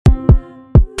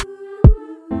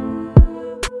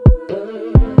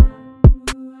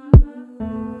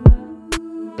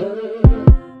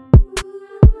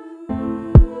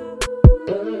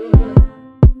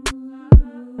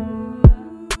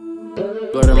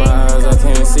my eyes, I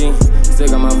can't see. Still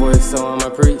got my voice, so I'ma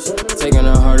preach. Taking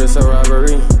the heart, it's a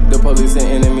robbery. The police and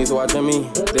enemies watching me.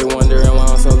 They wondering why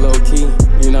I'm so low-key.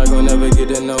 You're not gonna never get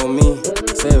to know me.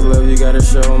 Says love, you gotta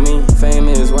show me.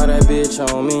 Famous, why that bitch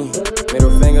on me?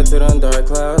 Middle finger to them dark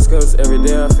clouds, cause every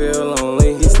day I feel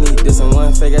lonely. He sneak this and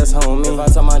one fake ass homie. If I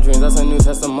talk my dreams, that's a new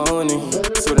testimony.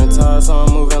 Suit and tie, so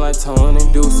I'm moving like Tony.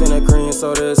 Deuce in the cream,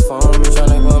 soda is foamy.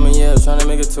 Tryna club me, yeah, tryna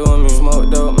make it to me. Smoke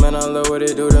dope, man, I love what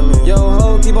it do to me. Yo,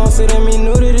 ho, keep on sitting me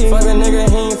nudity. Fuck a nigga,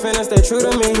 he ain't finna stay true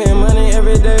to me. Getting money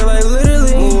every day, like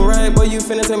literally. Move right, boy, you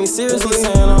finna take me seriously.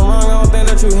 Saying I'm wrong, I don't think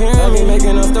that you hearing me.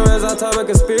 Making up stories, I talk about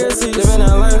conspiracies. Living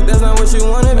that life, that's not what you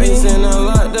wanna be. Sitting up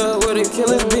locked up with a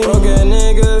killer's beat. Broke ass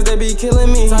niggas, they be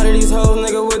killing me. Tired of these hoes,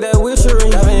 nigga, with that witchery.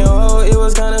 Having your hoe, it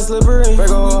was kinda slippery. Break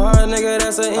a whole heart, nigga,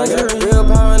 that's an injury. Real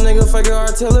power, nigga, fuck your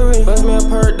artillery. Bust me a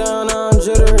perk down, now I'm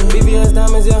jittery. BBS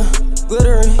diamonds, yeah,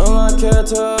 glittery. Unlock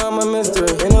character, I'm a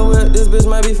mystery. In a whip, this bitch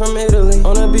might be from Italy.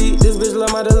 On a beat, this bitch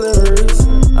love my deliveries.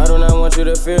 I do not want you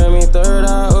to fear me. Third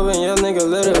eye open, your nigga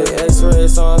literally. X-ray,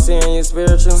 so I'm seeing you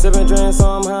spiritual. Sipping drinks, so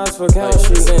I'm high as for count.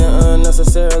 She's saying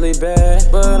unnecessarily bad,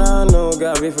 but I know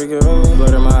God be forgiving me.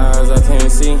 Blood in my eyes, I can't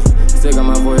see. Still got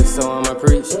my voice, so I'ma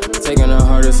preach. Taking the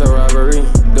heart, it's a robbery.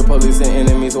 The police and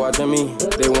enemies watching me.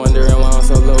 They wondering why I'm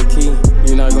so low-key.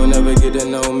 You're not gonna never get to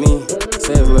know me.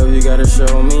 Says love, you gotta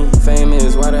show me.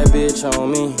 Famous, why that bitch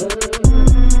on me?